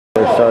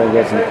starting to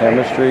get some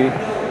chemistry.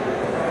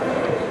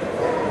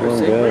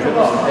 Doing good.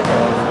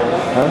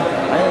 Huh?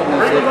 I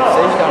think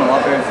Sage's gotten a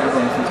lot better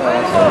dribbling since I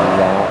last saw him.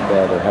 A lot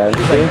better,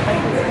 hasn't she?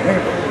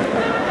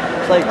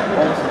 It's like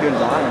almost as good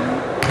as I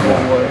am.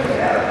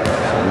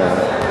 No.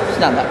 She's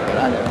not that good,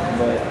 I know,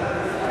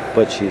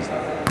 but she's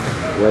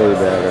way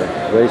better,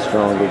 way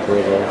stronger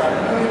dribble.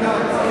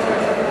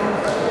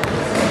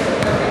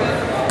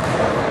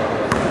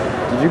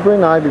 Did you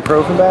bring the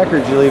ibuprofen back, or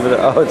did you leave it?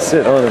 Oh, it's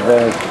sitting on the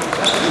bench.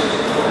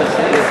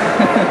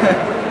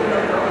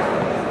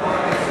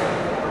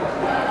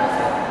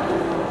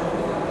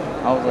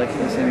 I was like,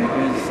 listen,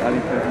 who's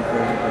ibuprofen for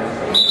everybody?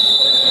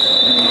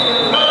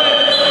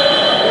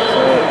 So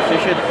she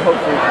should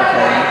hopefully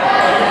perform.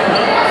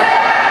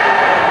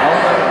 I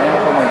don't know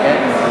if I'm gonna get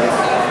anything.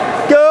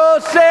 Go,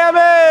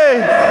 Sammy!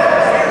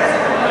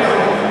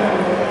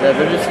 Yeah,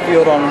 they're just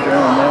field on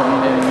adrenaline. They don't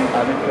need any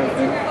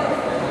ibuprofen.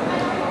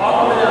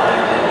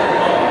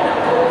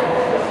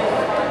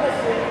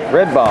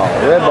 Red ball,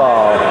 red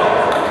ball.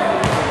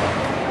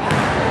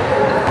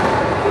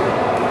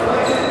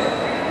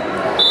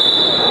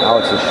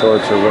 Alex's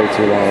shorts are way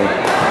too long.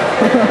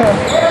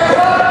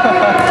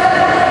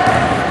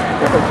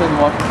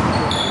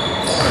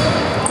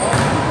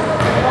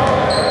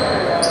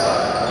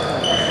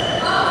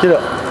 Get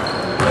up.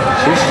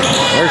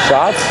 Her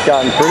shot's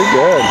gotten pretty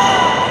good.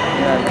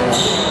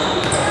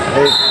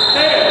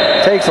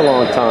 It takes a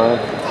long time,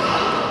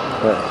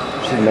 but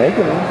she's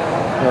making them.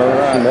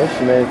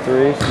 She made a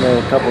three. She made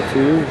a couple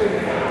twos.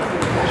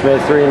 She made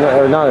a three,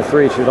 or not a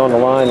three. She was on the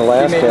line the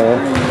last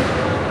game.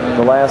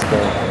 The last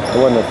game. It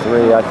wasn't a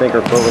three. I think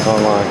her foot was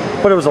on line,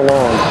 but it was a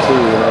long two.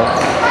 You know.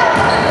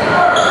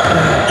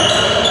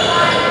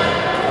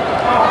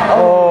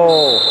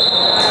 Oh.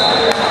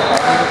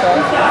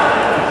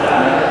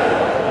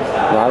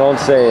 Not on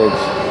Sage.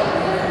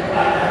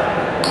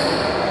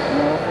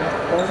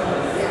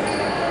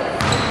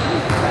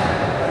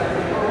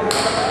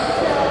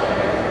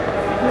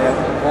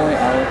 Only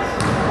Alex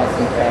has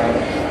some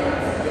fouls.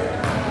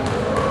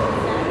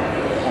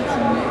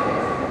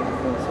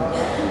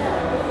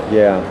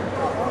 Yeah.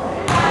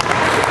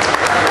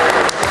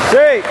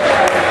 See.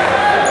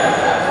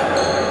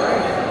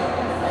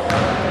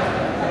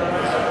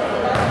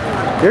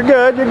 You're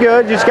good. You're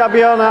good. You just got to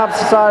be on the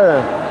opposite side of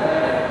them.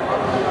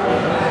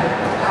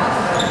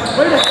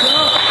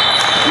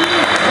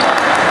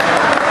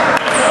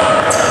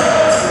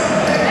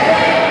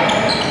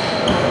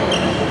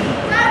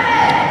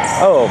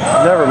 Oh,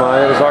 never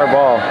mind. It was our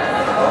ball.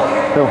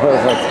 What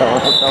was I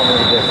telling me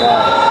to get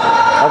back?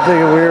 I'm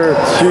thinking we were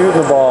shooting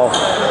the ball.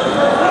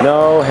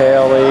 No,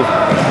 Haley.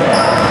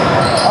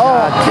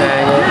 Oh,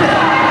 dang it.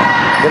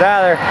 Get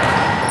out of there.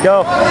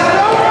 Go.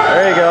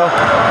 There you go.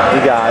 You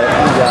got it.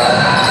 You got it.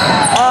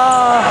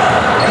 Ah,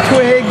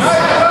 Twigs.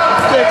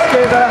 Sticks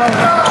came out.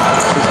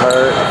 She's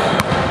hurt.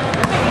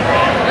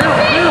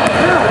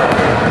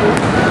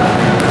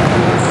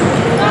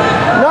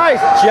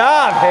 Nice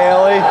job,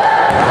 Haley.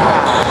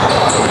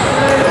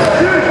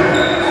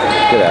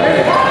 Get out of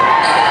here.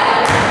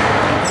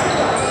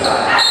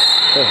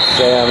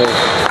 Sammy.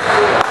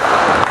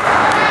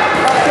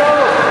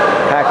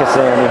 Hack a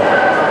Sammy.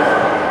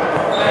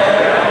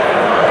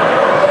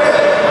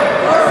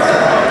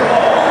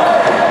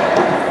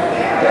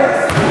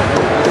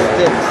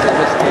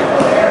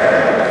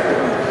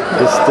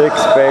 The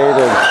stick's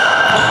faded.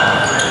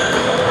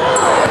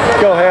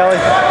 Go, Haley.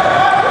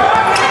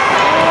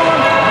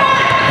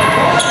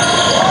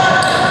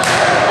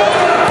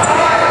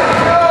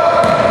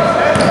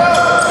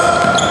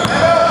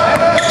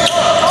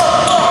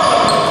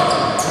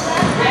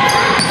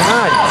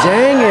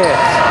 Dang it!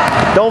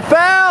 Don't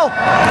foul!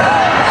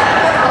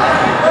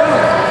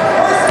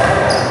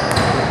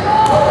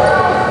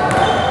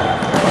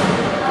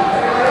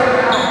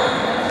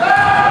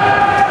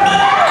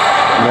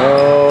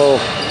 No.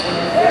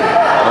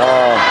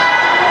 Oh.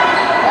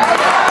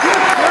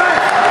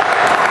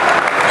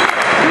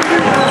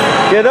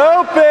 Get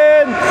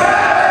open!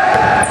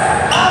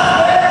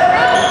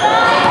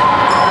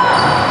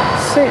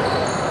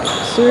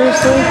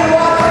 Seriously?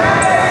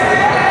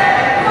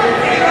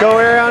 Go,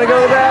 Ariana, go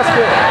to the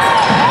basket.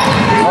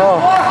 Oh.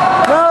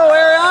 No,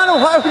 Ariana,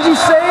 why would you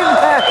save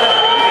that?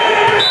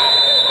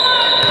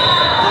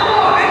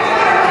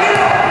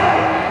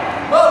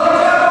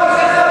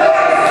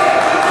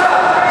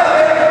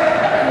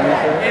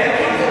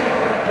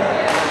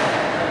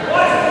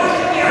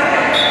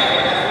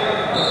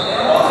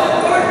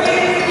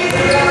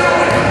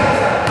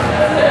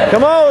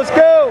 Come on, let's go.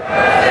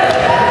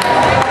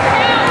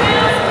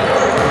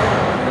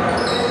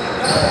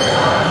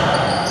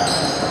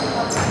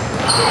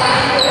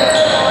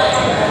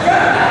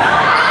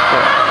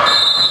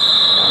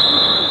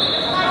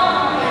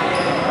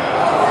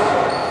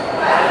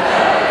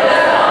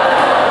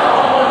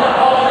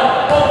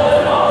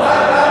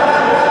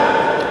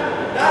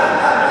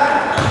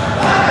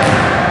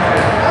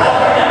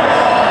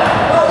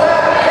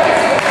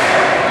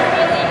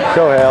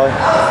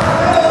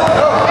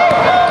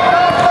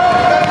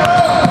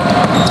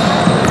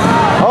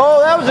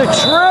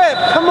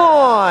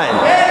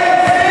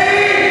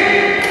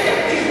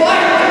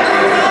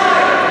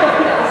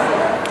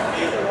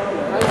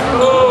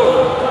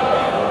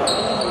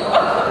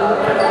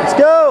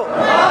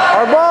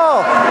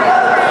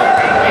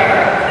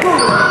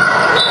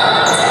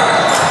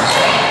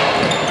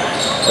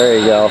 There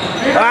you go.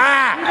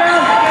 Ah!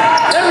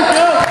 There we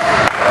go.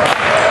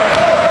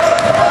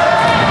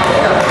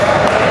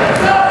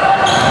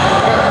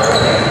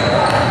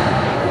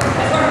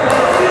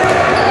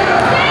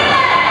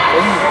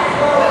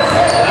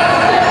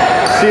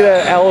 See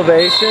that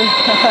elevation?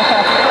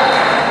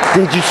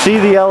 Did you see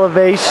the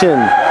elevation?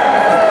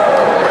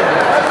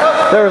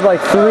 There was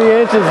like 3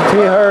 inches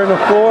between her and the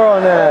floor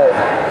on that.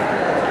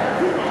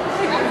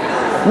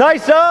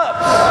 Nice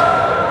ups!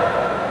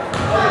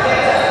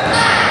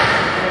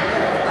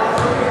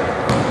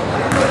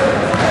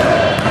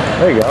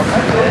 There you go.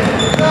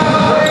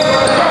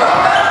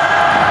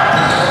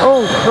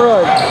 Oh,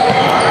 crud.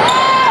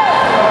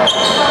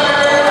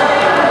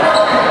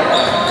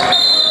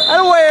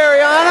 Away,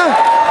 Ariana.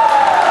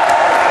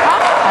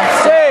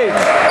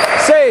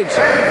 Sage,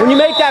 when you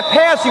make that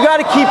pass, you got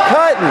to keep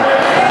cutting.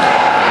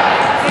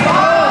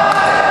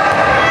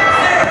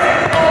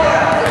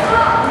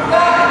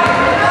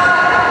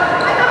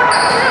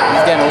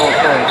 He's getting a little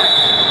close.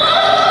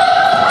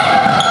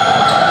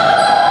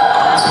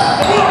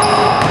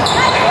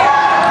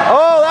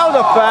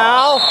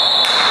 Foul.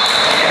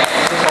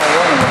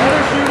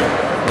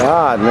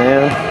 God,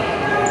 man.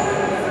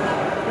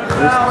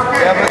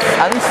 Yeah, but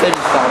I think Sage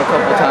fouled a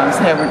couple times.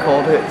 They haven't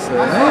called it,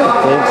 so.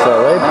 I think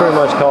so. They pretty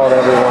much called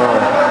everyone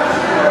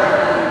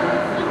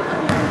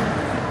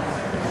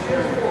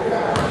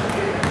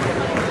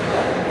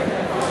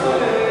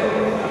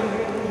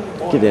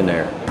on. Get in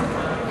there.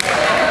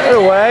 Get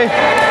away.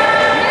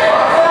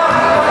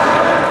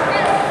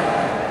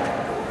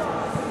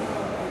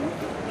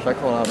 Should I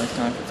call out next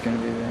time if it's going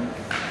to be there?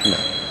 No.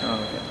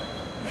 Oh, okay.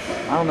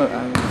 I don't know.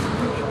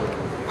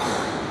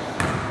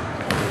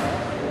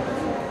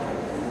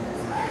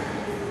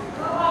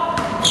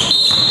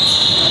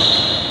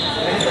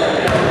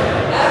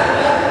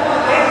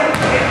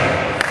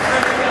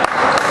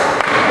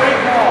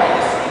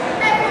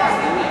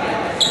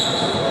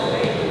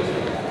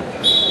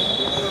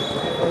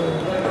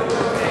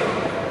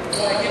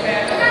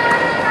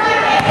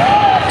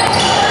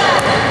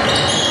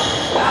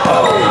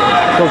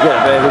 Go get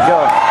it, baby. Go.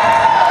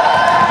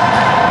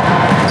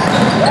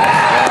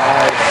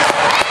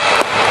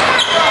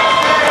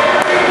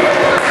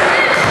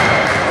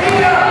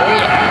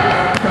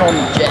 Turn on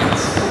the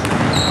Jets.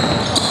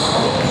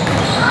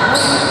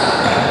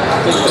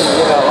 Just didn't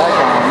get that light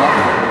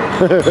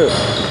on them.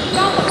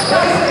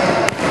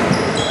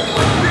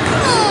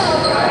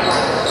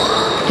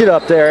 Get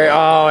up there.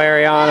 Oh,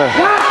 Ariana.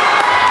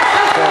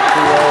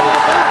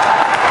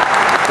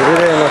 Get it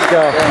in. Let's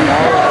go.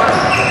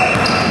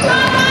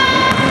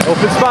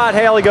 Open spot,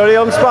 Haley. Go to the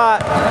open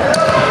spot.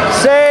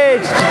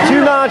 Sage,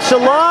 too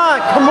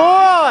nonchalant. Come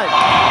on.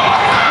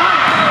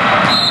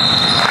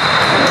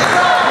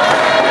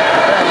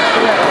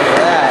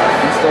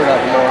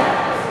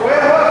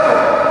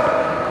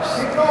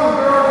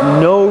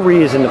 No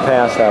reason to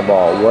pass that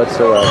ball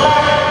whatsoever.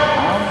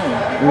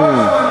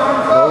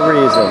 No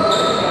reason.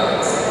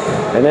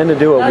 And then to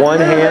do it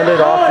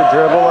one-handed off the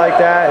dribble like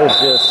that is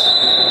just...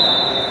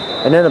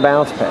 And then a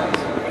bounce pass.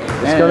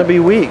 It's going to be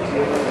weak.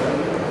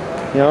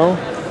 You know,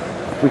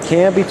 we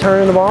can't be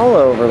turning the ball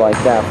over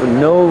like that for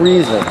no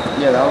reason.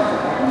 Yeah, that was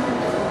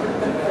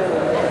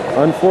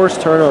Unforced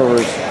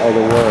turnovers are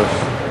the worst.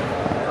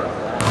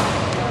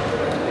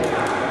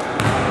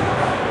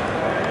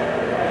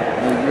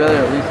 You'd rather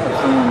at least have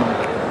someone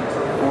like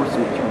force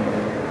you to turn over.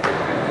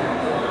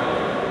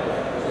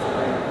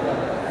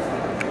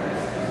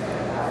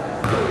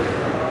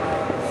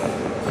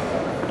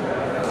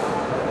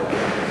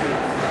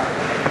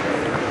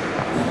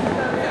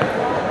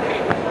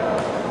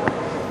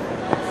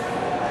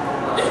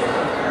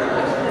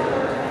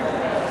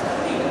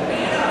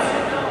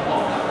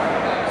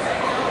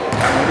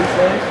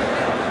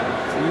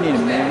 You need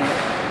a man.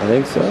 I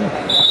think so. Do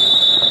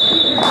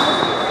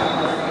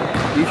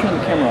you turn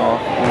the camera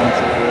off once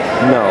like this?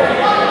 No.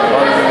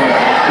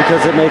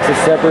 Because it makes a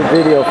separate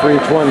video for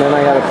each one. Then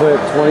I got to put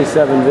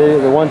 27 video.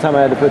 The one time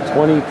I had to put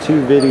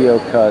 22 video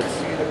cuts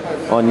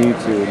on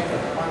YouTube.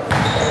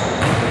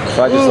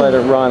 So I just let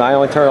it run. I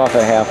only turn it off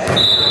at half.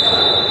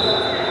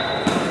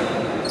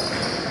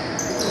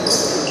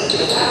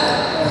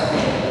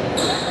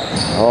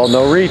 Oh,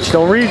 no reach.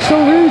 Don't reach.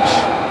 Don't reach.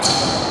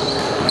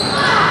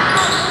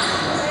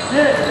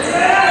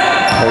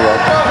 There you go.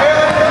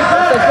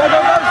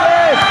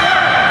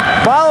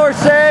 Follow her,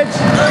 Sage.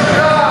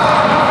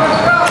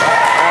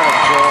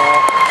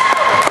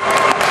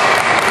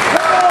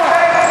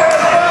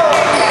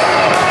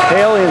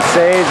 Haley and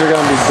Sage are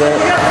going to be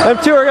them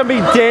two are going to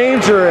be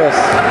dangerous.